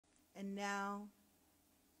And now,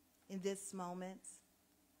 in this moment,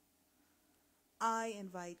 I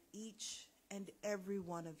invite each and every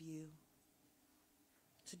one of you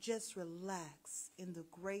to just relax in the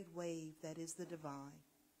great wave that is the divine.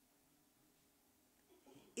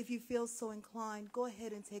 If you feel so inclined, go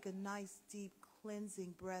ahead and take a nice, deep,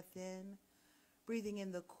 cleansing breath in, breathing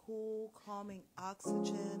in the cool, calming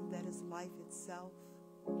oxygen that is life itself.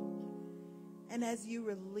 And as you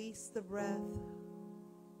release the breath,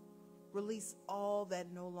 release all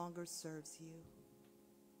that no longer serves you.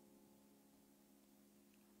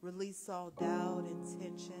 Release all doubt and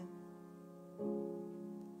tension.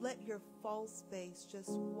 Let your false face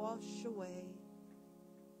just wash away.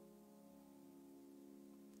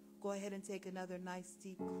 Go ahead and take another nice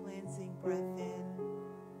deep cleansing breath in.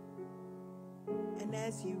 And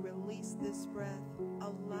as you release this breath,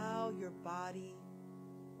 allow your body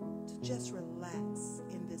to just relax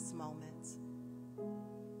in this moment.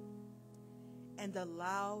 And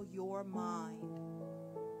allow your mind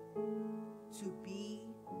to be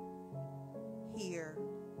here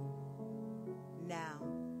now.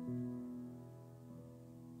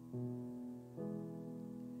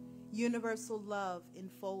 Universal love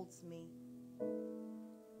enfolds me.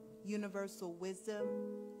 Universal wisdom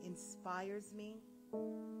inspires me.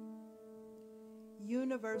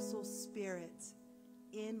 Universal spirit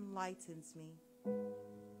enlightens me.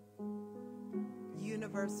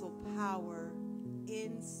 Universal power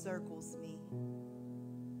encircles me.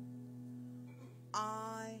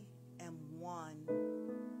 I am one,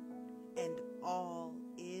 and all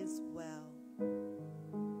is well.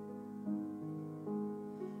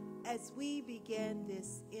 As we begin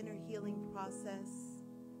this inner healing process,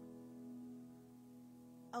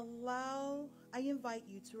 I invite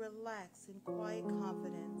you to relax in quiet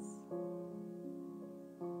confidence,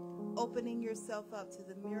 opening yourself up to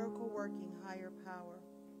the miracle-working higher power.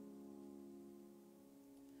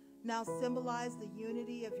 Now symbolize the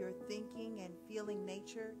unity of your thinking and feeling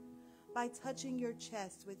nature by touching your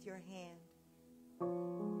chest with your hand.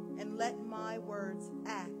 And let my words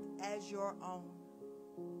act as your own,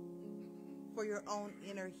 for your own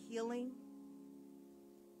inner healing,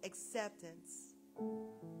 acceptance,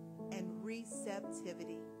 and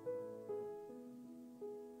receptivity.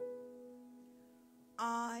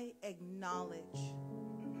 I acknowledge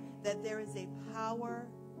that there is a power,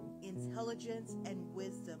 intelligence, and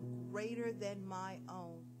wisdom greater than my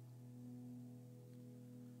own.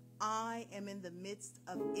 I am in the midst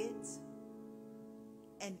of it,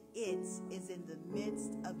 and it is in the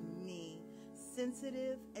midst of me,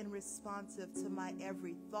 sensitive and responsive to my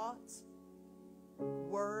every thought,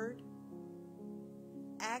 word,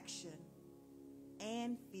 action,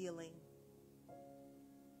 and feeling.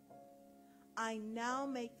 I now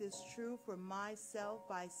make this true for myself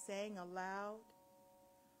by saying aloud,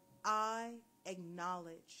 I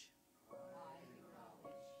acknowledge.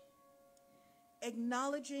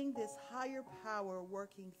 Acknowledging this higher power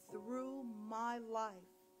working through my life,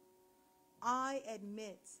 I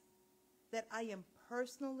admit that I am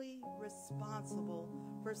personally responsible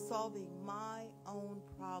for solving my own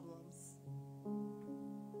problems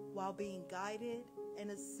while being guided and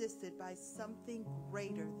assisted by something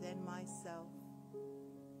greater than myself.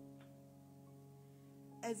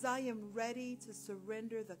 As I am ready to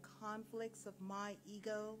surrender the conflicts of my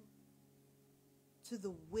ego to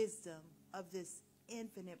the wisdom of this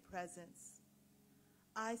infinite presence,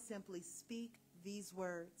 I simply speak these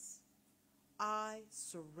words: I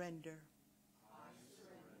surrender. I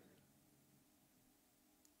surrender.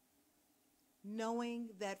 Knowing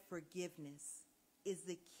that forgiveness is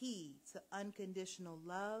the key to unconditional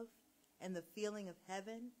love and the feeling of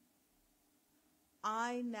heaven,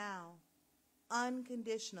 I now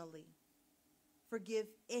unconditionally forgive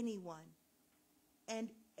anyone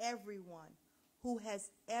and everyone who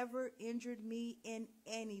has ever injured me in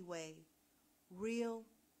any way, real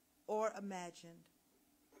or imagined.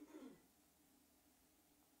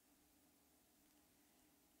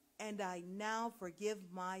 And I now forgive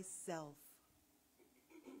myself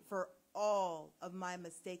for all of my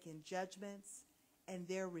mistaken judgments and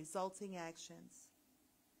their resulting actions.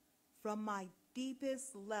 From my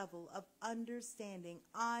deepest level of understanding,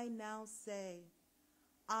 I now say,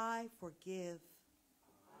 I forgive.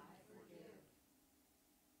 I forgive.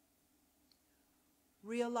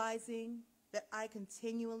 Realizing that I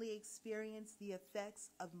continually experience the effects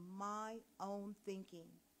of my own thinking,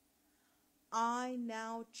 I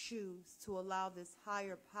now choose to allow this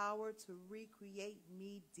higher power to recreate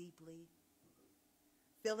me deeply,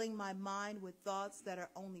 filling my mind with thoughts that are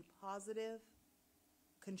only positive,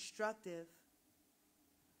 constructive,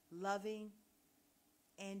 loving,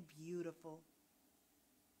 and beautiful.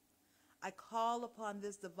 I call upon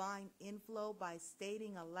this divine inflow by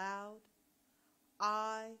stating aloud,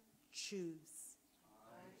 I choose.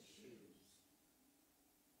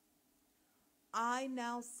 I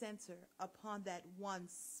now center upon that one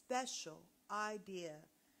special idea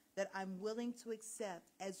that I'm willing to accept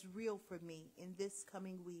as real for me in this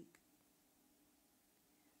coming week.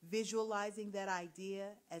 Visualizing that idea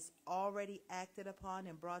as already acted upon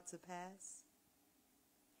and brought to pass.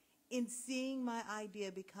 In seeing my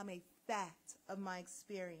idea become a fact of my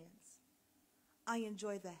experience, I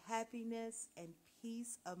enjoy the happiness and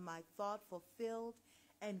peace of my thought fulfilled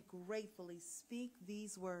and gratefully speak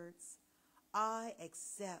these words. I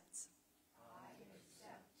accept. I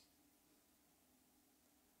accept.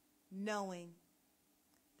 Knowing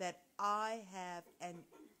that I have an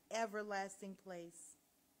everlasting place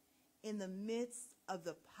in the midst of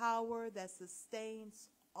the power that sustains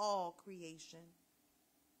all creation,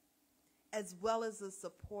 as well as the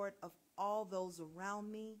support of all those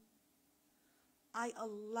around me, I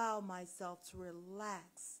allow myself to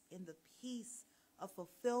relax in the peace of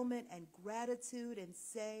fulfillment and gratitude and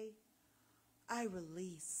say, I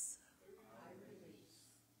release. I release.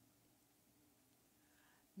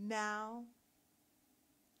 Now,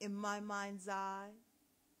 in my mind's eye,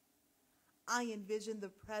 I envision the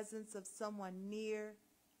presence of someone near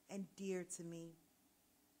and dear to me.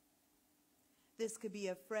 This could be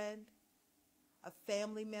a friend, a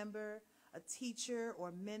family member, a teacher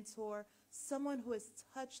or mentor, someone who has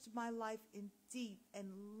touched my life in deep and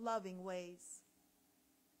loving ways.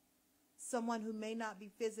 Someone who may not be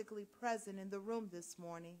physically present in the room this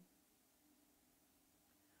morning.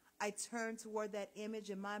 I turn toward that image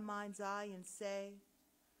in my mind's eye and say,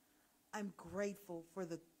 I'm grateful for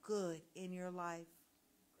the good in your life.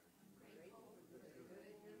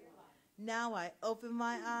 Now I open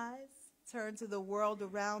my eyes, turn to the world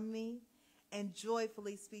around me, and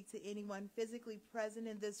joyfully speak to anyone physically present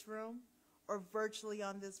in this room or virtually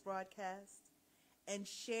on this broadcast, and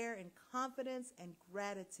share in confidence and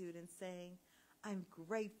gratitude in saying, I'm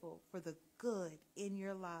grateful for the good in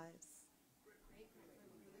your lives.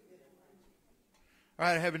 All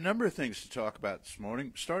right, I have a number of things to talk about this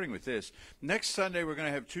morning, starting with this. Next Sunday, we're going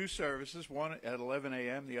to have two services, one at 11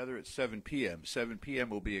 a.m., the other at 7 p.m. 7 p.m.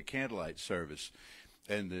 will be a candlelight service.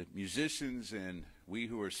 And the musicians and we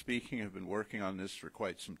who are speaking have been working on this for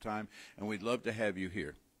quite some time, and we'd love to have you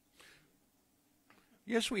here.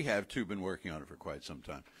 Yes, we have, too, been working on it for quite some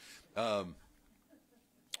time.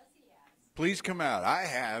 Please come out. I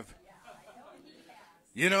have.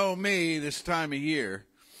 You know me this time of year.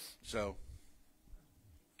 So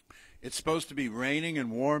it's supposed to be raining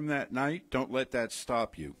and warm that night. Don't let that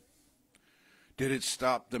stop you. Did it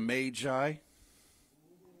stop the Magi?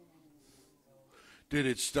 Did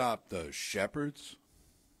it stop the shepherds?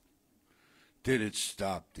 Did it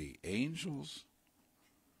stop the angels?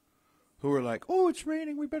 Who were like, oh, it's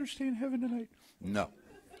raining, we better stay in heaven tonight. No.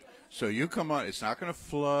 So you come on. It's not going to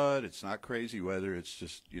flood. It's not crazy weather. It's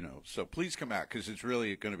just, so please come out because it's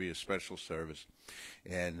really going to be a special service.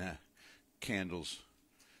 And candles,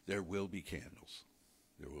 there will be candles.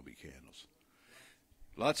 There will be candles.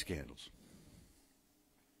 Lots of candles.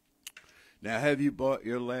 Now, have you bought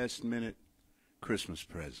your last-minute Christmas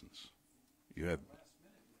presents? You have?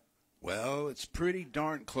 Well, it's pretty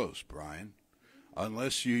darn close, Brian.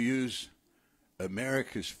 Unless you use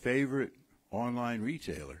America's favorite online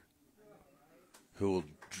retailer who will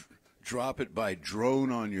drop it by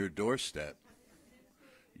drone on your doorstep.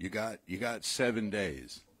 You got 7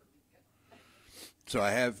 days. So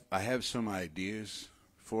I have some ideas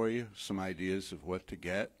for you, some ideas of what to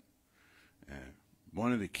get.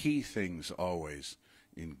 One of the key things always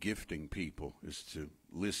in gifting people is to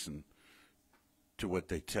listen to what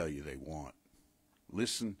they tell you they want.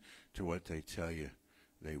 Listen to what they tell you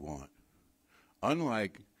they want.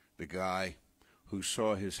 Unlike the guy who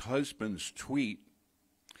saw his husband's tweet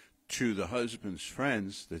to the husband's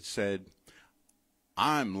friends that said,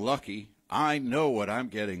 I'm lucky, I know what I'm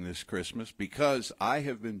getting this Christmas because I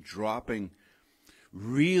have been dropping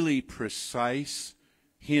really precise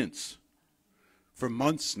hints for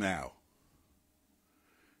months now.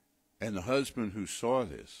 And the husband who saw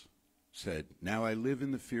this said, now I live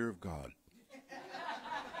in the fear of God.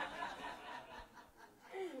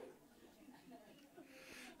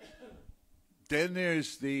 Then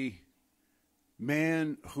there's the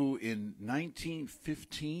man who in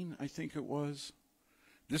 1915, I think it was,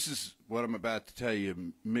 this is what I'm about to tell you, a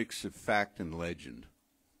mix of fact and legend.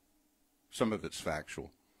 Some of it's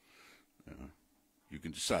factual. You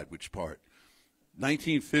can decide which part.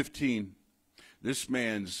 1915, this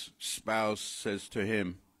man's spouse says to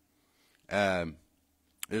him,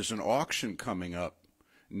 there's an auction coming up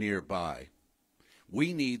nearby.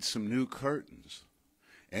 We need some new curtains,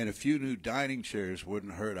 and a few new dining chairs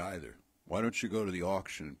wouldn't hurt either. Why don't you go to the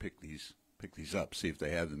auction and pick these up, see if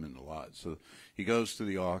they have them in the lot? So he goes to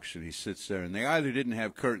the auction, he sits there, and they either didn't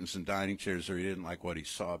have curtains and dining chairs or he didn't like what he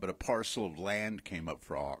saw, but a parcel of land came up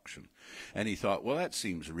for auction. And he thought, well, that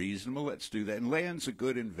seems reasonable, let's do that. And land's a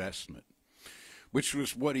good investment, which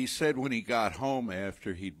was what he said when he got home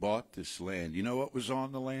after he'd bought this land. You know what was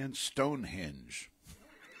on the land? Stonehenge.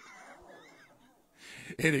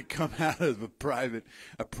 It had come out of a private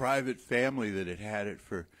family that had had it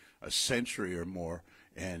for a century or more.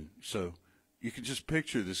 And so you can just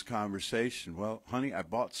picture this conversation. Well, honey, I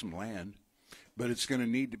bought some land, but it's going to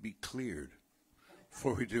need to be cleared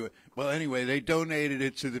before we do it. Well, anyway, they donated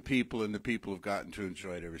it to the people, and the people have gotten to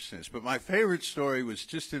enjoy it ever since. But my favorite story was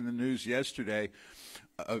just in the news yesterday.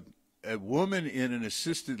 A woman in an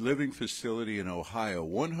assisted living facility in Ohio,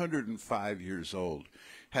 105 years old,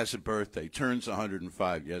 has a birthday, turns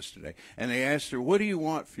 105 yesterday. And they asked her, what do you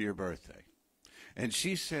want for your birthday? And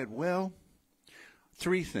she said, well,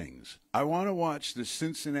 3 things. I want to watch the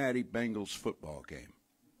Cincinnati Bengals football game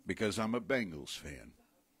because I'm a Bengals fan.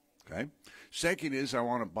 Okay? Second is I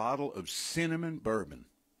want a bottle of cinnamon bourbon.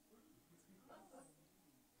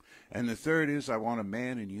 And the third is I want a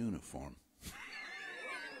man in uniform.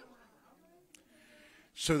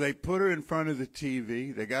 So they put her in front of the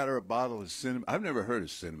TV. They got her a bottle of cinnamon. I've never heard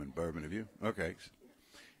of cinnamon bourbon, have you? Okay.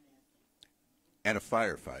 And a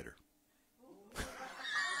firefighter.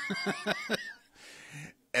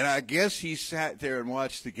 And I guess he sat there and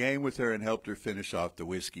watched the game with her and helped her finish off the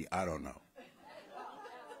whiskey. I don't know.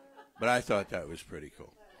 But I thought that was pretty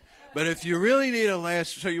cool. But if you really need a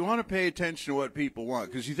last, so you want to pay attention to what people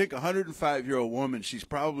want, because you think a 105-year-old woman, she's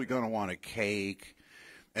probably going to want a cake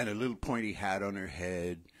and a little pointy hat on her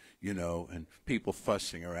head, you know, and people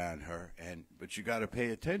fussing around her. But you got to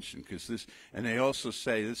pay attention, because this, and they also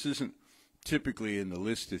say this isn't typically in the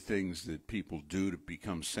list of things that people do to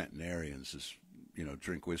become centenarians, is, you know,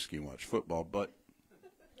 drink whiskey and watch football. But,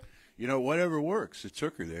 you know, whatever works. It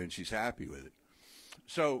took her there, and she's happy with it.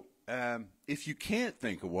 So if you can't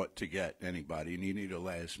think of what to get anybody and you need a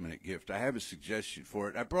last-minute gift, I have a suggestion for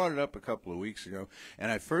it. I brought it up a couple of weeks ago, and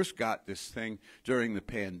I first got this thing during the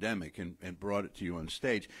pandemic and brought it to you on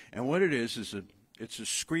stage. And what it is it's a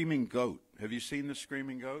screaming goat. Have you seen the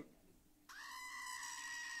screaming goat?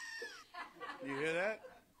 You hear that?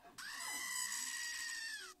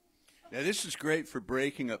 Now, this is great for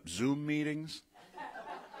breaking up Zoom meetings.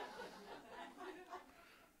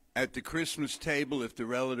 At the Christmas table, if the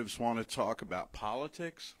relatives want to talk about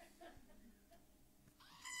politics.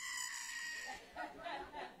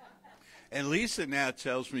 And Lisa now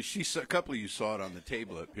tells me, a couple of you saw it on the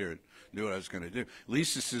table up here and knew what I was going to do.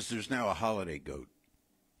 Lisa says there's now a holiday goat.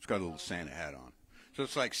 It's got a little Santa hat on. So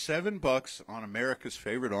it's like $7 on America's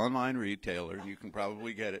favorite online retailer, and you can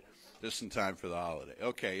probably get it just in time for the holiday.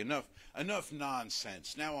 Okay, enough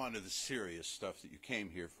nonsense. Now on to the serious stuff that you came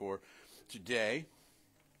here for today.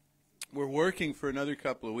 We're working for another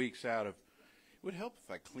couple of weeks out of, it would help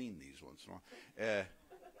if I cleaned these once in a while,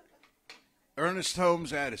 Ernest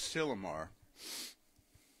Holmes at Asilomar.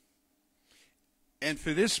 And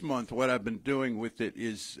for this month, what I've been doing with it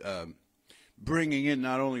is bringing in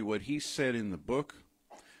not only what he said in the book,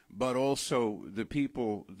 but also the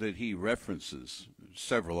people that he references,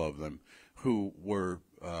 several of them, who were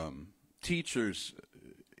teachers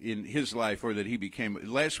in his life, or that he became.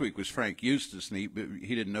 Last week was Frank Eustace, and he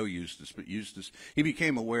didn't know Eustace, but Eustace, he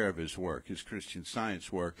became aware of his work, his Christian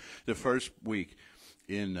Science work. The first week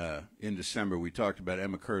in December, we talked about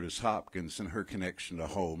Emma Curtis Hopkins and her connection to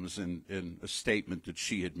Holmes, and a statement that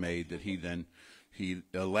she had made that he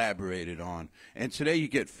elaborated on. And today you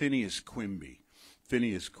get Phineas Parker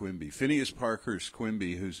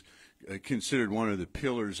Quimby, who's considered one of the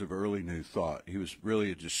pillars of early New Thought. He was really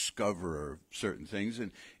a discoverer of certain things, and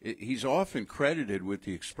he's often credited with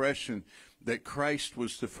the expression that Christ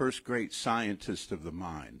was the first great scientist of the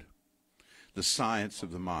mind, the science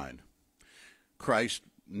of the mind. Christ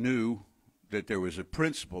knew that there was a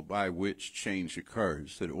principle by which change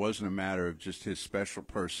occurs, that it wasn't a matter of just his special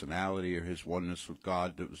personality or his oneness with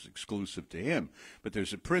God that was exclusive to him, but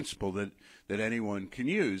there's a principle that anyone can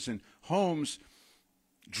use. And Holmes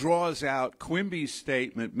draws out Quimby's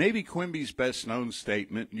statement, maybe Quimby's best-known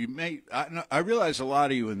statement. I realize a lot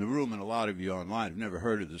of you in the room and a lot of you online have never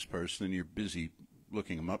heard of this person, and you're busy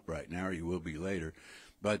looking him up right now, or you will be later.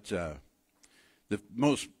 But the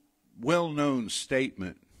most well-known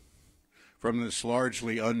statement from this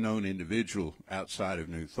largely unknown individual outside of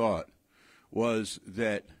New Thought was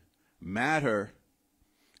that matter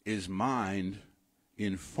is mind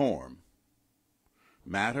in form.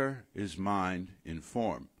 Matter is mind in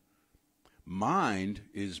form. Mind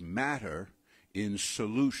is matter in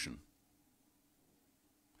solution.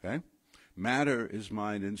 Okay? Matter is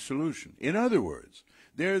mind in solution. In other words,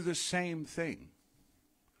 they're the same thing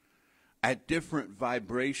at different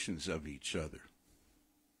vibrations of each other,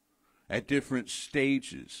 at different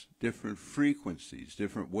stages, different frequencies,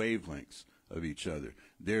 different wavelengths of each other.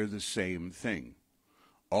 They're the same thing.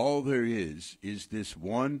 All there is this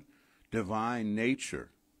one divine nature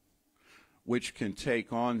which can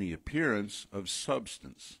take on the appearance of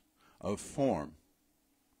substance, of form,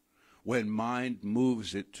 when mind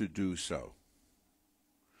moves it to do so.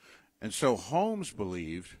 And so Holmes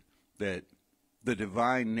believed that the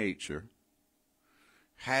divine nature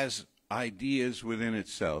has ideas within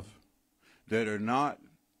itself that are not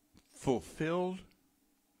fulfilled,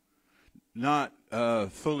 not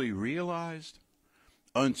fully realized,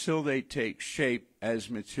 until they take shape as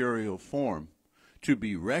material form to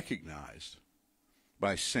be recognized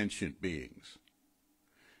by sentient beings.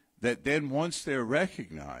 That then, once they're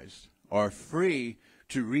recognized, are free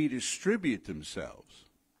to redistribute themselves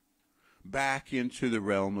back into the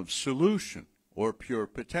realm of solution or pure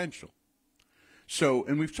potential. So,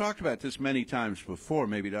 and we've talked about this many times before,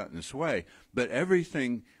 maybe not in this way, but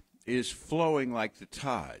everything is flowing like the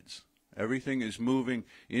tides. Everything is moving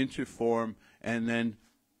into form and then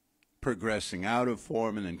progressing out of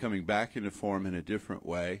form and then coming back into form in a different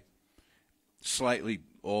way, slightly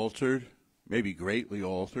altered, maybe greatly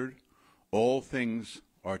altered. All things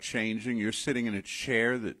are changing. You're sitting in a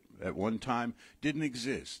chair that at one time didn't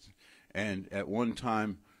exist, and at one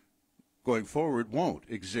time going forward won't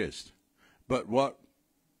exist. But what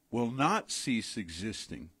will not cease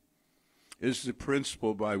existing is the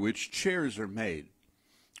principle by which chairs are made.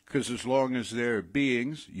 Because as long as there are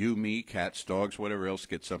beings, you, me, cats, dogs, whatever else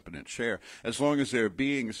gets up in a chair, as long as there are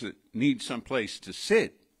beings that need some place to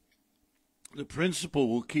sit, the principle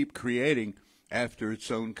will keep creating after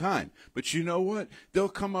its own kind. But you know what? They'll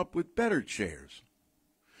come up with better chairs.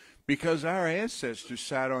 Because our ancestors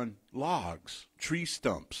sat on logs, tree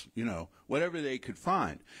stumps, whatever they could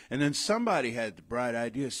find. And then somebody had the bright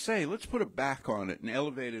idea, say, let's put a back on it and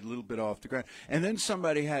elevate it a little bit off the ground. And then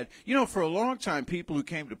somebody had, for a long time, people who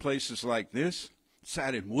came to places like this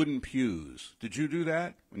sat in wooden pews. Did you do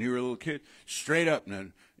that when you were a little kid? Straight up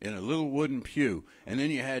in a little wooden pew. And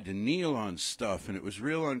then you had to kneel on stuff, and it was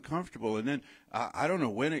real uncomfortable. And then, I don't know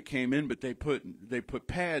when it came in, but they put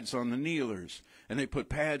pads on the kneelers, and they put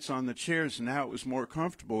pads on the chairs, and now it was more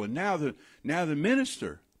comfortable. And now the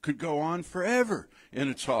minister could go on forever in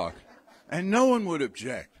a talk, and no one would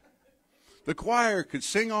object. The choir could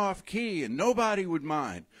sing off key, and nobody would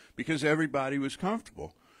mind, because everybody was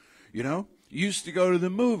comfortable. You used to go to the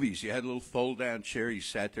movies. You had a little fold-down chair. You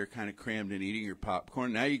sat there kind of crammed in eating your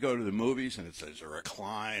popcorn. Now you go to the movies, and it says a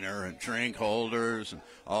recliner and drink holders and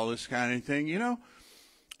all this kind of thing,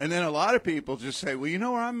 And then a lot of people just say, well, you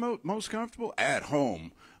know where I'm most comfortable? At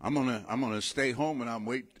home. I'm gonna stay home, and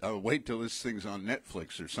I'll wait till this thing's on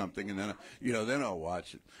Netflix or something, and then then I'll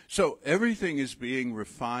watch it. So everything is being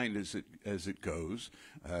refined as it goes.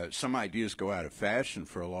 Some ideas go out of fashion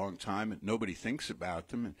for a long time, and nobody thinks about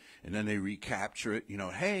them, and then they recapture it.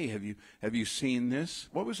 Hey, have you seen this?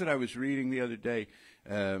 What was it I was reading the other day?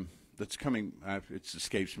 That's coming. It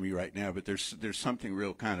escapes me right now, but there's something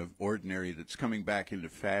real kind of ordinary that's coming back into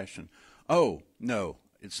fashion. Oh no,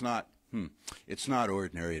 it's not. It's not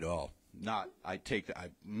ordinary at all. I take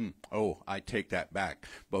that back.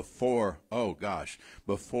 Before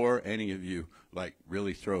any of you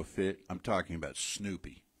really throw a fit, I'm talking about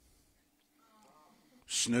Snoopy.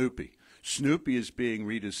 Snoopy is being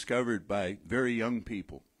rediscovered by very young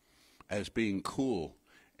people as being cool,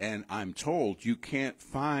 and I'm told you can't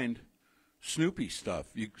find Snoopy stuff.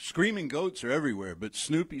 Screaming goats are everywhere, but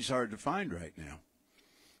Snoopy's hard to find right now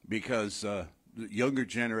because the younger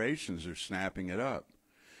generations are snapping it up.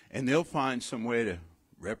 And they'll find some way to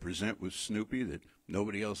represent with Snoopy that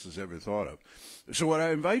nobody else has ever thought of. So what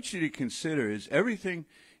I invite you to consider is everything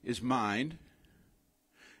is mind,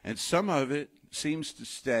 and some of it seems to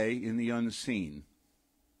stay in the unseen.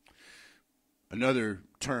 Another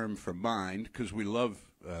term for mind, because we love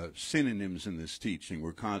synonyms in this teaching,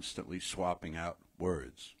 we're constantly swapping out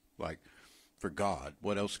words. Like for God,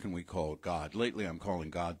 what else can we call God? Lately I'm calling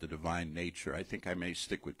God the divine nature. I think I may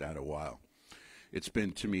stick with that a while. It's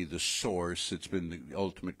been, to me, the source. It's been the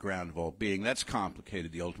ultimate ground of all being. That's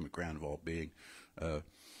complicated, the ultimate ground of all being.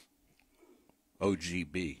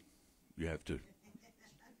 OGB. You have to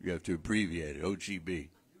abbreviate it. OGB.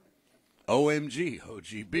 OMG,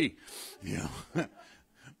 OGB.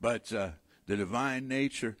 But the divine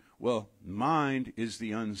nature, well, mind is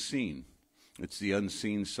the unseen. It's the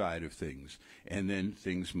unseen side of things. And then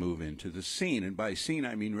things move into the seen. And by seen,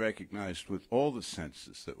 I mean recognized with all the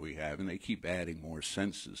senses that we have. And they keep adding more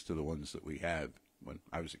senses to the ones that we have. When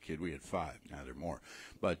I was a kid, we had 5. Now there are more.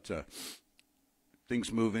 But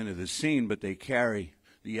things move into the seen, but they carry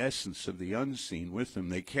the essence of the unseen with them.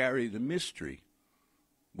 They carry the mystery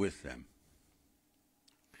with them.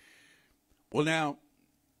 Well, now,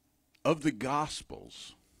 of the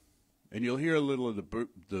Gospels, and you'll hear a little of the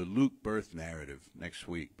Luke birth narrative next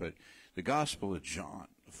week, but the Gospel of John,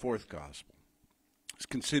 the 4th Gospel, is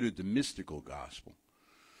considered the mystical Gospel.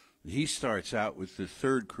 He starts out with the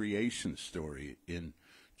 3rd creation story in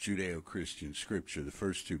Judeo-Christian scripture, the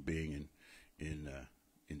first 2 being in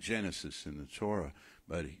Genesis in the Torah.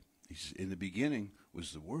 But he's in the beginning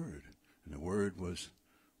was the Word, and the Word was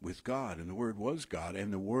with God, and the Word was God,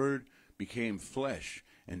 and the Word became flesh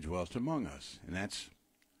and dwelt among us. And that's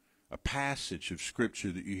a passage of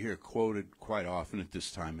Scripture that you hear quoted quite often at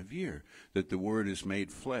this time of year, that the Word is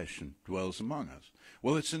made flesh and dwells among us.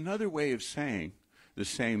 Well, it's another way of saying the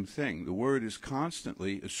same thing. The Word is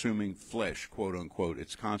constantly assuming flesh, quote unquote.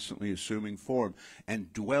 It's constantly assuming form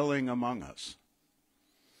and dwelling among us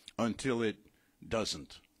until it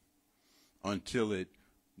doesn't, until it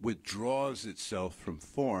withdraws itself from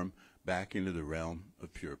form back into the realm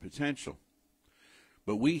of pure potential.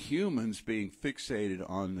 But we humans, being fixated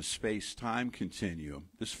on the space-time continuum,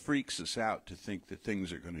 this freaks us out to think that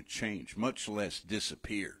things are going to change, much less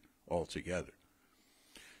disappear altogether.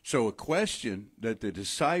 So a question that the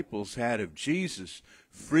disciples had of Jesus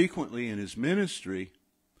frequently in his ministry,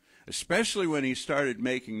 especially when he started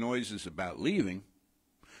making noises about leaving,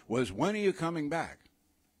 was, when are you coming back?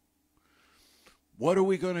 What are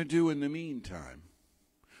we going to do in the meantime?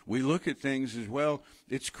 We look at things as, well,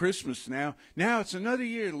 it's Christmas now. Now it's another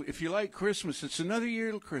year. If you like Christmas, it's another year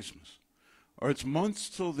till Christmas. Or it's months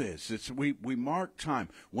till this. We mark time.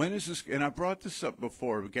 When is this? And I brought this up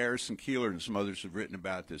before. Garrison Keillor and some others have written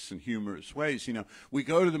about this in humorous ways. You know, we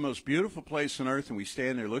go to the most beautiful place on earth and we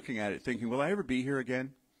stand there looking at it thinking, will I ever be here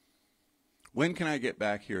again? When can I get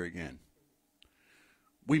back here again?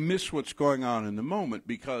 We miss what's going on in the moment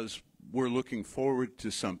because we're looking forward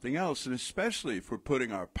to something else, and especially if we're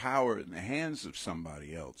putting our power in the hands of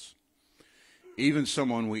somebody else, even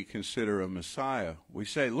someone we consider a Messiah. We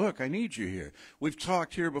say, look, I need you here. We've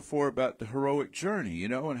talked here before about the heroic journey, you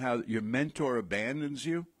know, and how your mentor abandons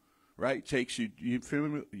you, right? Takes you, you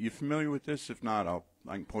familiar with this? If not,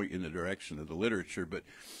 I can point you in the direction of the literature, but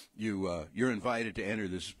you're invited to enter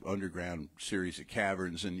this underground series of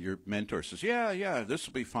caverns, and your mentor says, yeah, this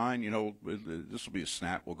will be fine, you know, this will be a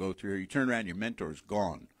snap, we'll go through here. You turn around, your mentor's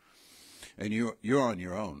gone, and you're on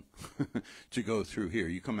your own to go through here.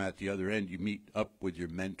 You come out the other end, you meet up with your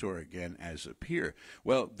mentor again as a peer.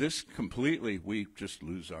 Well, this completely, we just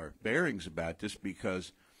lose our bearings about this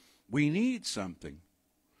because we need something.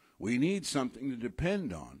 We need something to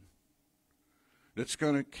depend on that's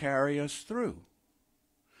going to carry us through.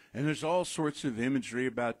 And there's all sorts of imagery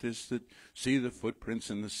about this, that see the footprints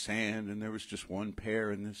in the sand, and there was just one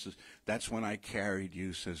pair, and that's when I carried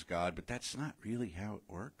you, says God. But that's not really how it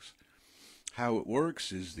works. How it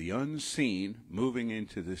works is the unseen moving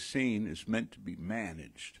into the seen is meant to be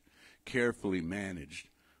managed, carefully managed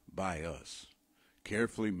by us,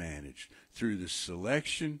 carefully managed through the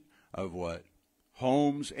selection of what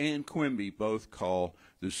Holmes and Quimby both call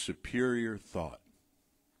the superior thought.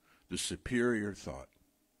 The superior thought.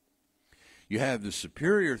 You have the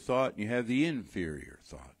superior thought and you have the inferior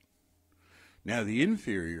thought. Now, the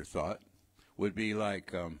inferior thought would be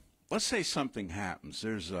like, let's say something happens.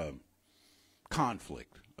 There's a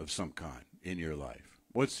conflict of some kind in your life.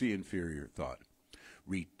 What's the inferior thought?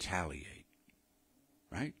 Retaliate,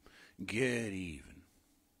 right? Get even.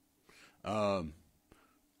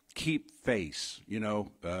 Keep face, you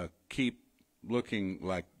know, keep looking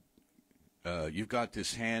like you've got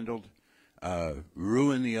this handled,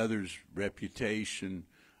 ruin the other's reputation,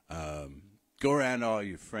 go around all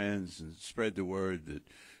your friends and spread the word that,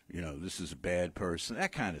 you know, this is a bad person,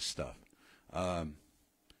 that kind of stuff.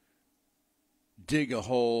 Dig a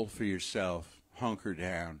hole for yourself, hunker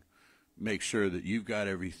down, make sure that you've got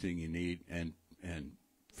everything you need, and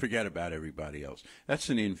forget about everybody else. That's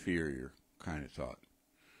an inferior kind of thought.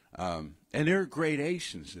 And there are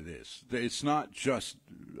gradations to this. It's not just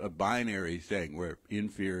a binary thing where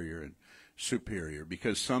inferior and superior,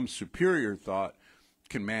 because some superior thought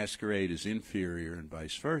can masquerade as inferior and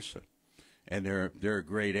vice versa. And there are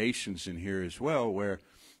gradations in here as well where,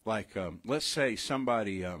 like, let's say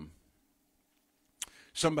somebody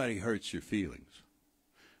hurts your feelings.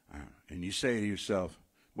 And you say to yourself,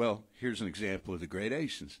 Well, here's an example of the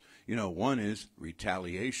gradations. You know, one is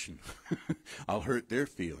retaliation. I'll hurt their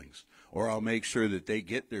feelings, or I'll make sure that they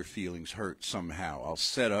get their feelings hurt somehow. I'll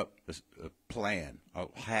set up a plan.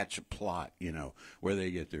 I'll hatch a plot, you know, where they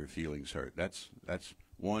get their feelings hurt. That's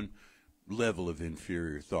one level of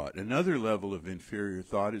inferior thought. Another level of inferior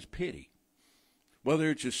thought is pity. Well,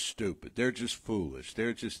 they're just stupid. They're just foolish.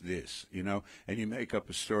 They're just this, you know, and you make up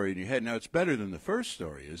a story in your head. Now, it's better than the first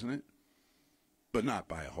story, isn't it? But not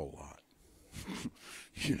by a whole lot.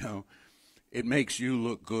 You know, it makes you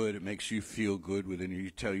look good. It makes you feel good within you. You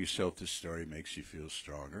tell yourself the story, it makes you feel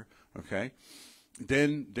stronger, okay?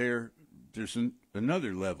 Then there's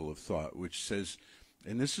another level of thought which says,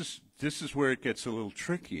 and this is where it gets a little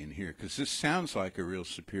tricky in here, because this sounds like a real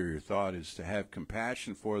superior thought, is to have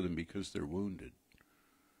compassion for them because they're wounded.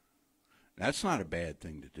 That's not a bad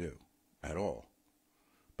thing to do at all,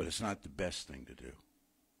 but it's not the best thing to do.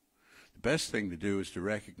 The best thing to do is to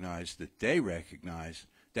recognize that they recognize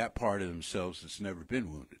that part of themselves that's never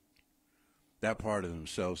been wounded, that part of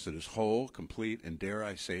themselves that is whole, complete, and dare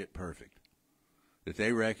I say it, perfect. That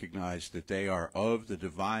they recognize that they are of the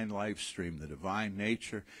divine life stream, the divine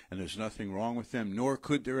nature, and there's nothing wrong with them, nor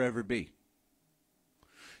could there ever be.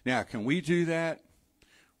 Now, can we do that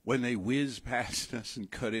when they whiz past us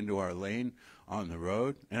and cut into our lane on the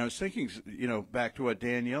road? And I was thinking, you know, back to what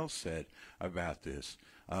Danielle said about this,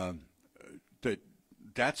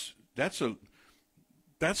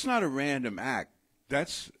 that's not a random act.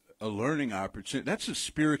 That's a learning opportunity. That's a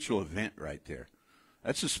spiritual event right there.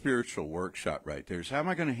 That's a spiritual workshop right there. So how am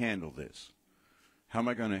I going to handle this? How am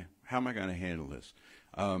I going to handle this?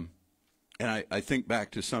 And I think back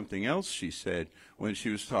to something else she said when she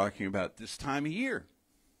was talking about this time of year.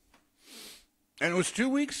 And it was 2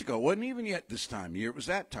 weeks ago. It wasn't even yet this time of year. It was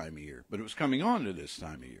that time of year. But it was coming on to this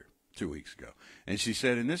time of year 2 weeks ago. And she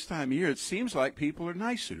said, in this time of year, it seems like people are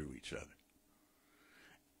nicer to each other.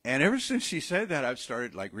 And ever since she said that, I've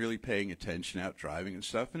started like really paying attention out driving and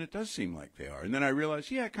stuff, and it does seem like they are. And then I realized,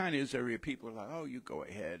 yeah, it kind of is every people are like, oh, you go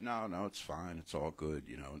ahead. No, it's fine. It's all good,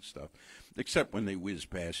 you know, and stuff. Except when they whiz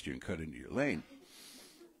past you and cut into your lane.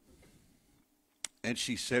 And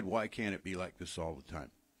she said, why can't it be like this all the time?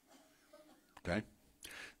 Okay?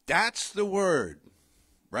 That's the word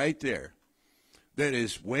right there that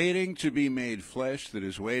is waiting to be made flesh, that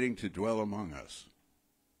is waiting to dwell among us,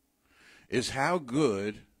 is how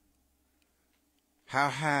good, how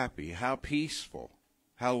happy, how peaceful,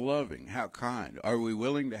 how loving, how kind are we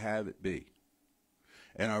willing to have it be?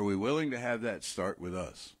 And are we willing to have that start with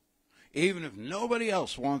us? Even if nobody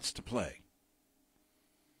else wants to play.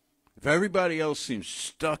 If everybody else seems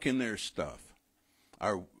stuck in their stuff,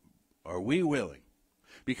 are we willing?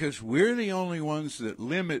 Because we're the only ones that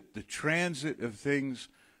limit the transit of things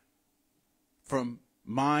from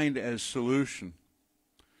mind as solution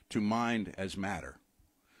to mind as matter.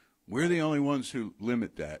 We're the only ones who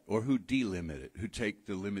limit that, or who delimit it, who take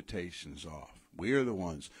the limitations off. We are the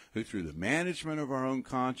ones who, through the management of our own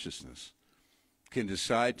consciousness, can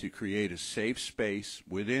decide to create a safe space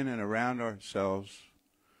within and around ourselves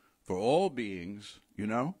for all beings, you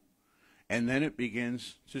know, and then it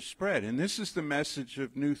begins to spread. And this is the message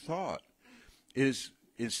of New Thought, is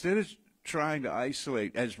instead of trying to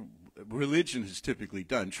isolate, as religion has typically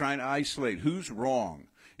done, trying to isolate who's wrong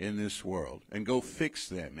in this world and go fix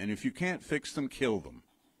them. And if you can't fix them, kill them.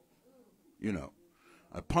 You know,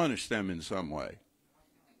 punish them in some way.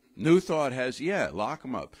 New Thought has, lock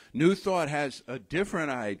them up. New Thought has a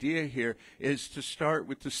different idea here, is to start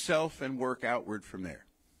with the self and work outward from there.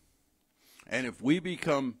 And if we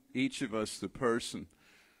become, each of us, the person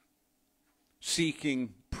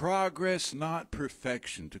seeking progress, not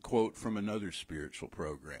perfection, to quote from another spiritual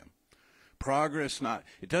program. Progress, not,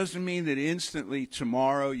 it doesn't mean that instantly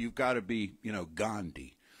tomorrow you've got to be, you know,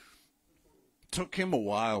 Gandhi. Took him a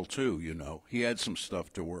while too, you know. He had some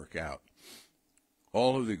stuff to work out.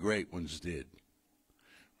 All of the great ones did.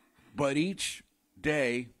 But each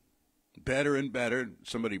day, better and better.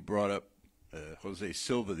 Somebody brought up Jose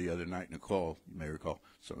Silva the other night, Nicole, you may recall,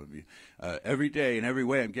 some of you. Every day, in every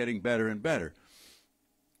way, I'm getting better and better.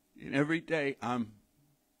 And every day, I'm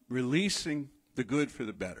releasing the good for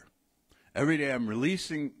the better. Every day I'm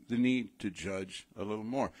releasing the need to judge a little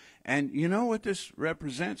more. And you know what this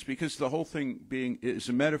represents? Because the whole thing is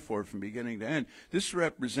a metaphor from beginning to end. This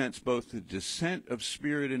represents both the descent of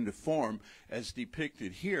spirit into form, as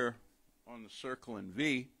depicted here on the circle in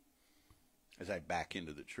V, as I back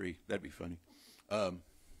into the tree. That'd be funny.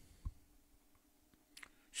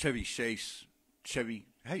 Chevy Chase, how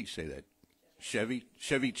do you say that?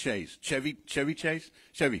 Chevy Chase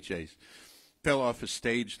fell off a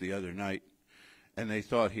stage the other night, and they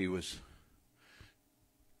thought he was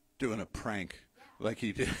doing a prank like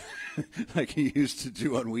he did, like he used to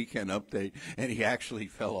do on Weekend Update, and he actually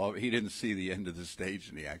fell off. He didn't see the end of the stage,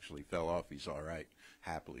 and he actually fell off. He's all right,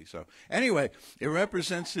 happily. So anyway, it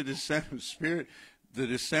represents the descent of spirit,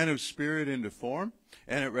 into form,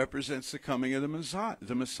 and it represents the coming of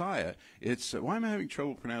the Messiah. It's why am I having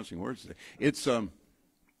trouble pronouncing words today? It's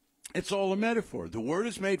all a metaphor. The Word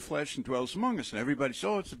is made flesh and dwells among us, and everybody says,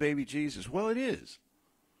 "Oh, it's the baby Jesus." Well, it is,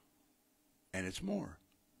 and it's more.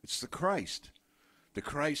 It's the Christ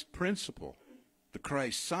principle, the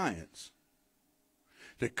Christ science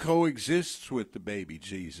that coexists with the baby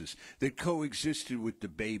Jesus, that coexisted with the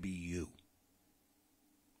baby you,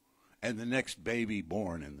 and the next baby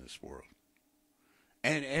born in this world.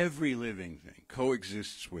 And every living thing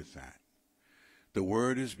coexists with that. The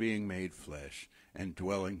Word is being made flesh and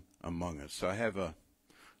dwelling among us. So I have a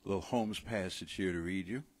little Holmes passage here to read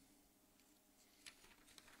you.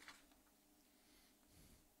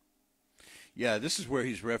 Yeah, this is where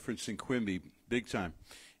he's referencing Quimby big time.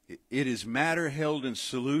 It is matter held in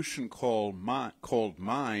solution called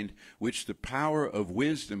mind, which the power of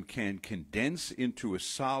wisdom can condense into a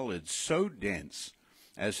solid so dense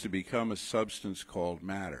as to become a substance called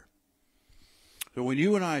matter. So when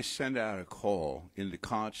you and I send out a call into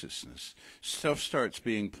consciousness, stuff starts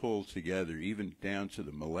being pulled together, even down to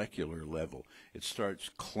the molecular level. It starts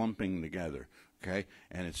clumping together, okay?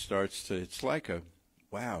 And it starts to, it's like a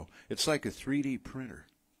 3D printer.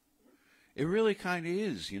 It really kind of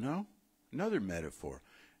is, another metaphor.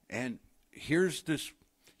 And here's this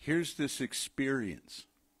experience.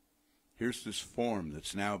 Here's this form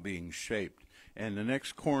that's now being shaped. And the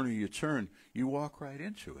next corner you turn, you walk right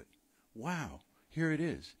into it. Wow, here it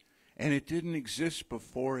is. And it didn't exist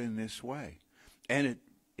before in this way. And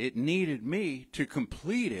it needed me to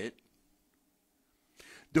complete it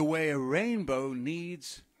the way a rainbow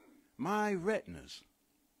needs my retinas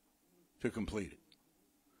to complete it.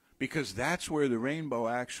 Because that's where the rainbow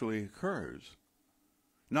actually occurs.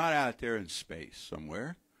 Not out there in space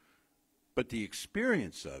somewhere, but the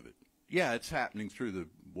experience of it. Yeah, it's happening through the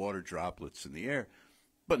water droplets in the air,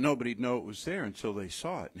 but nobody'd know it was there until they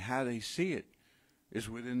saw it. And how they see it is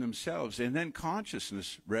within themselves. And then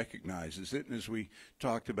consciousness recognizes it. And as we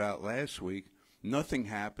talked about last week, nothing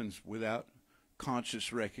happens without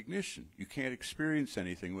conscious recognition. You can't experience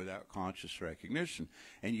anything without conscious recognition.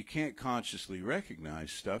 And you can't consciously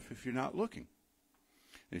recognize stuff if you're not looking.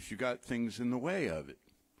 If you got things in the way of it.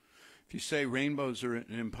 If you say rainbows are an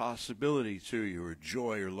impossibility to you, or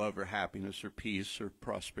joy or love or happiness or peace or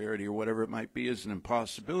prosperity or whatever it might be is an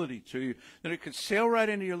impossibility to you, then it could sail right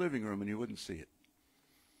into your living room and you wouldn't see it.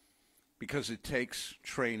 Because it takes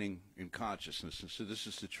training in consciousness. And so this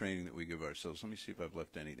is the training that we give ourselves. Let me see if I've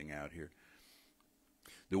left anything out here.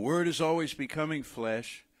 The Word is always becoming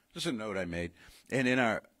flesh. This is a note I made. And in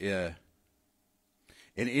our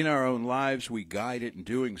own lives, we guide it in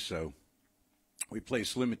doing so. We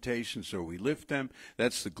place limitations or we lift them.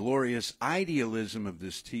 That's the glorious idealism of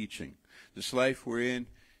this teaching. This life we're in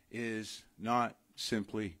is not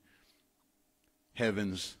simply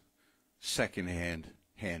heaven's second-hand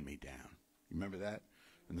hand-me-down. Remember that?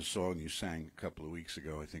 In the song you sang a couple of weeks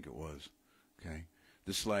ago, I think it was. Okay?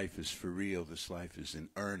 This life is for real. This life is in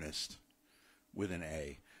earnest with an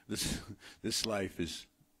A. This life is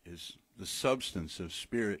the substance of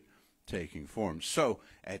spirit taking form. So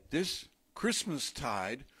at this Christmas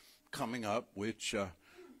tide coming up, which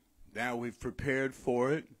now we've prepared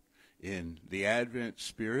for it in the Advent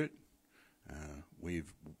spirit.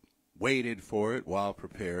 We've waited for it while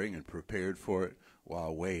preparing and prepared for it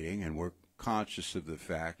while waiting, and we're conscious of the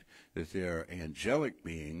fact that there are angelic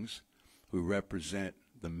beings who represent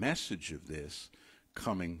the message of this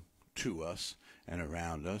coming to us and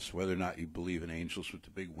around us. Whether or not you believe in angels with the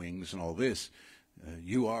big wings and all this,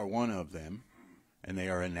 you are one of them. And they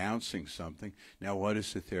are announcing something. Now, what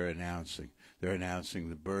is it they're announcing? They're announcing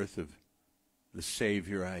the birth of the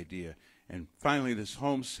Savior idea. And finally, this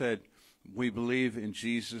Holmes said, we believe in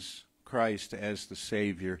Jesus Christ as the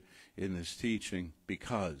Savior in this teaching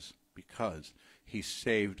because he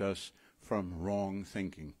saved us from wrong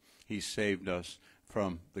thinking. He saved us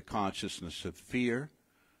from the consciousness of fear,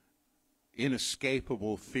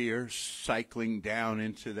 inescapable fear, cycling down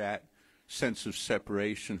into that sense of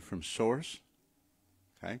separation from source.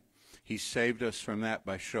 Okay? He saved us from that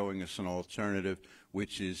by showing us an alternative,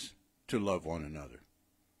 which is to love one another,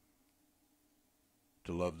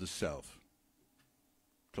 to love the self,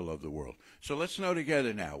 to love the world. So let's know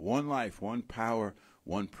together now. One life, one power,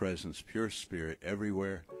 one presence, pure spirit,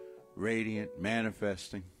 everywhere, radiant,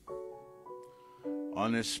 manifesting.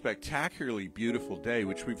 On this spectacularly beautiful day,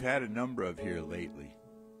 which we've had a number of here lately.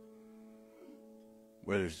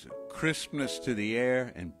 where there's crispness to the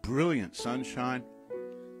air and brilliant sunshine.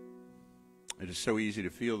 It is so easy to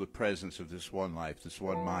feel the presence of this one life, this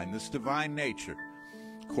one mind, this divine nature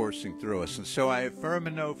coursing through us. And so I affirm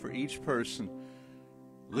and know for each person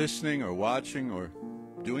listening or watching or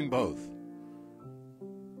doing both,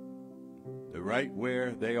 that right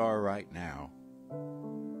where they are right now,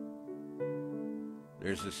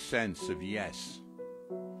 there's a sense of yes,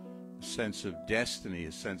 a sense of destiny,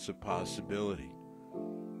 a sense of possibility,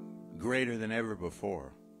 greater than ever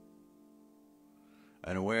before.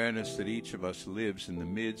 An awareness that each of us lives in the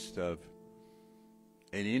midst of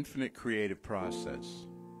an infinite creative process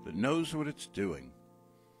that knows what it's doing,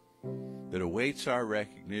 that awaits our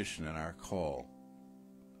recognition and our call,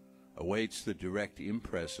 awaits the direct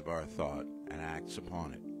impress of our thought and acts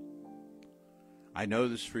upon it. I know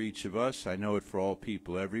this for each of us. I know it for all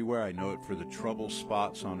people everywhere. I know it for the trouble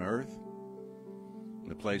spots on earth,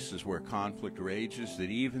 the places where conflict rages, that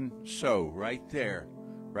even so, right there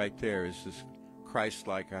is this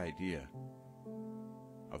Christ-like idea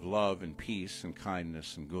of love and peace and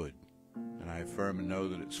kindness and good. And I affirm and know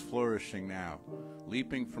that it's flourishing now,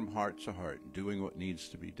 leaping from heart to heart, doing what needs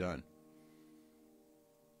to be done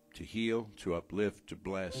to heal, to uplift, to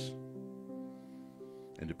bless,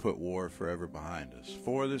 and to put war forever behind us.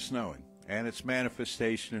 For this knowing and its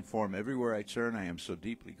manifestation in form everywhere I turn, I am so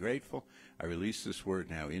deeply grateful. I release this word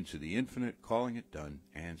now into the infinite, calling it done,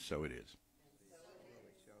 and so it is.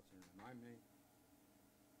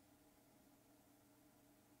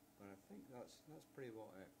 That's pretty well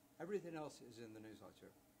it. Everything else is in the newsletter.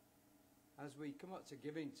 As we come up to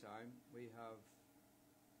giving time, we have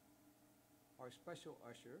our special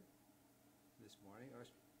usher this morning.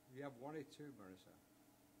 We have one or two, Marissa?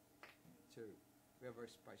 Two. We have our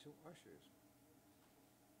special ushers.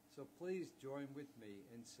 So please join with me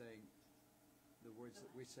in saying the words that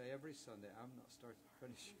we say every Sunday. I'm not starting to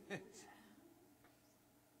finish it.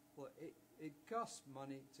 Well, it costs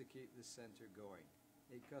money to keep the center going.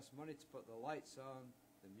 It costs money to put the lights on,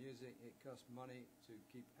 the music. It costs money to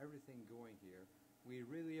keep everything going here. We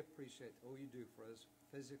really appreciate all you do for us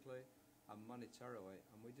physically and monetarily,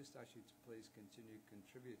 and we just ask you to please continue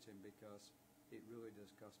contributing, because it really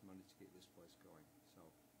does cost money to keep this place going. So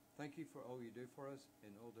thank you for all you do for us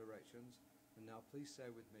in all directions. And now please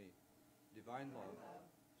say with me, divine love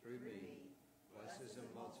through me blesses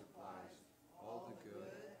and multiplies all the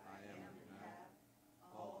good I am now,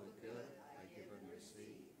 all the good I give and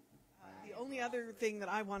receive. The only other thing that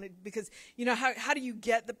I wanted, because how do you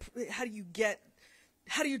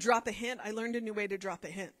drop a hint? I learned a new way to drop a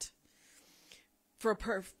hint for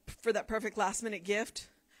that perfect last minute gift.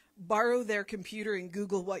 Borrow their computer and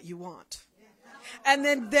Google what you want, and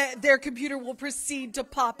then their computer will proceed to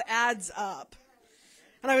pop ads up.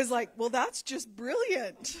 And I was like, well, that's just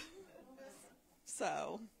brilliant.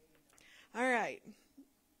 So, all right.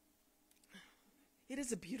 It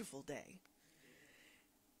is a beautiful day.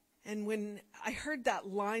 And when I heard that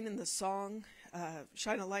line in the song,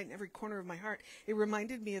 shine a light in every corner of my heart, it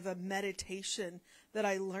reminded me of a meditation that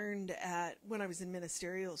I learned when I was in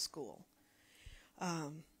ministerial school.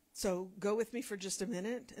 So go with me for just a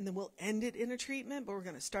minute, and then we'll end it in a treatment, but we're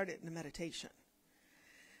going to start it in a meditation.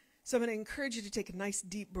 So I'm going to encourage you to take a nice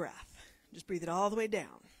deep breath. Just breathe it all the way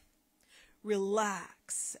down.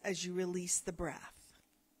 Relax as you release the breath.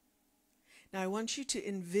 Now I want you to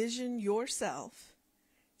envision yourself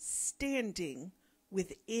standing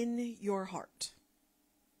within your heart.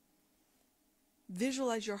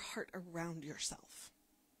 Visualize your heart around yourself.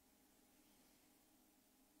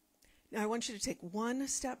 Now I want you to take one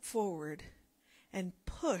step forward and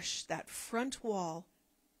push that front wall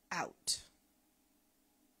out.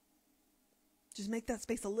 Just make that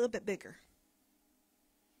space a little bit bigger.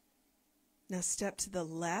 Now step to the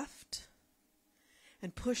left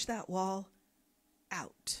and push that wall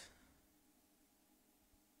out.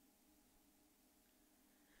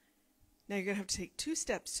 Now you're going to have to take 2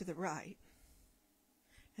 steps to the right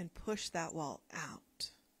and push that wall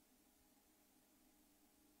out.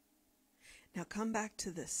 Now come back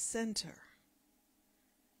to the center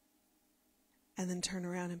and then turn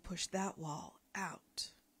around and push that wall out.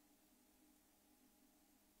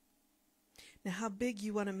 Now how big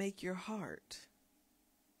you want to make your heart?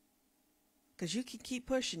 Because you can keep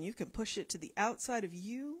pushing. You can push it to the outside of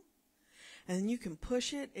you, and then you can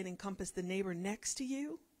push it and encompass the neighbor next to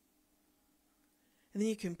you. And then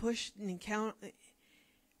you can push and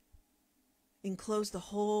enclose the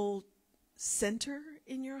whole center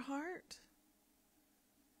in your heart.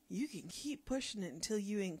 You can keep pushing it until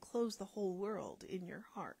you enclose the whole world in your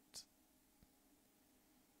heart.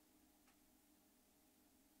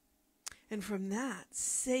 And from that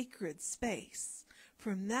sacred space,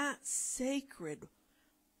 from that sacred,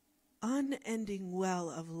 unending well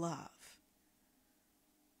of love,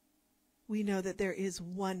 we know that there is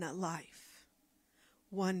one life,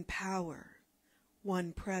 one power,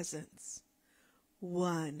 one presence,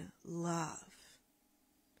 one love.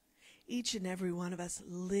 Each and every one of us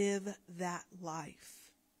live that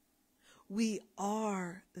life. We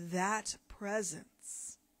are that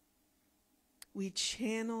presence. We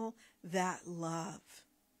channel that love.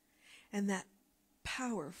 And that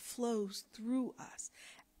power flows through us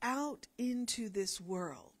out into this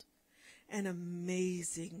world. And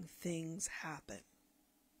amazing things happen.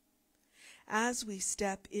 As we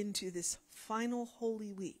step into this final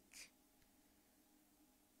Holy Week,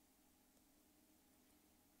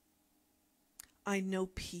 I know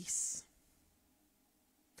peace.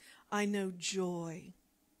 I know joy.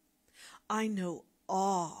 I know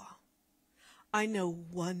awe. I know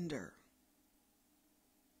wonder.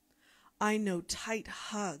 I know tight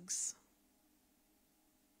hugs.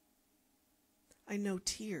 I know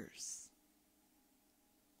tears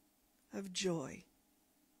of joy,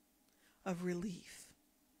 of relief,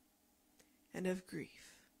 and of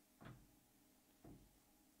grief.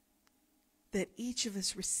 That each of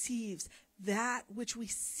us receives that which we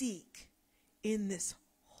seek in this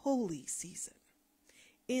holy season,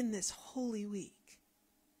 in this holy week.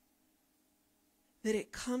 That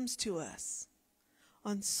it comes to us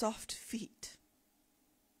on soft feet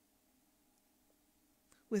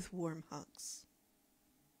with warm hugs.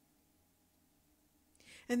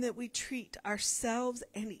 And that we treat ourselves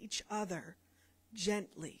and each other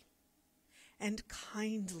gently and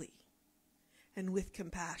kindly and with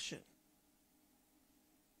compassion.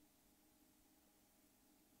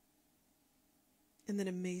 And then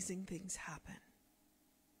amazing things happen.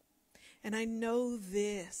 And I know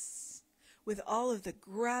this with all of the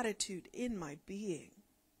gratitude in my being,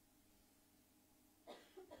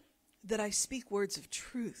 that I speak words of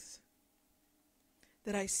truth,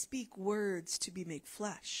 that I speak words to be made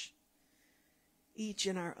flesh, each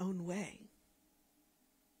in our own way.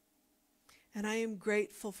 And I am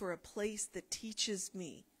grateful for a place that teaches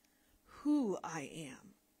me who I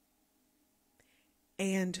am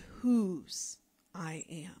and whose I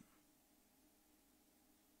am.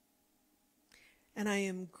 And I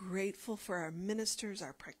am grateful for our ministers,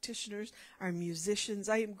 our practitioners, our musicians.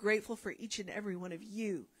 I am grateful for each and every one of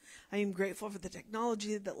you. I am grateful for the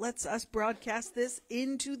technology that lets us broadcast this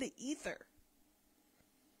into the ether.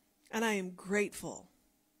 And I am grateful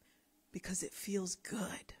because it feels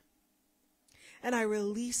good. And I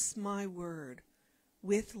release my word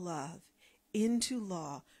with love into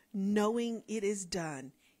law, knowing it is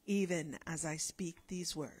done, even as I speak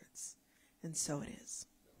these words. And so it is.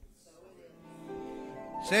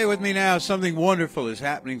 Say it with me now. Something wonderful is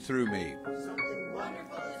happening through me.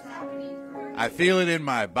 I feel it in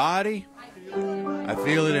my body. I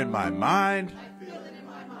feel it in my mind.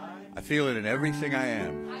 I feel it in everything I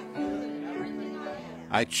am.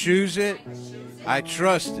 I choose it. I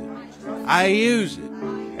trust it. I use it.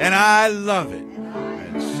 And I love it.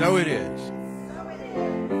 And so it is.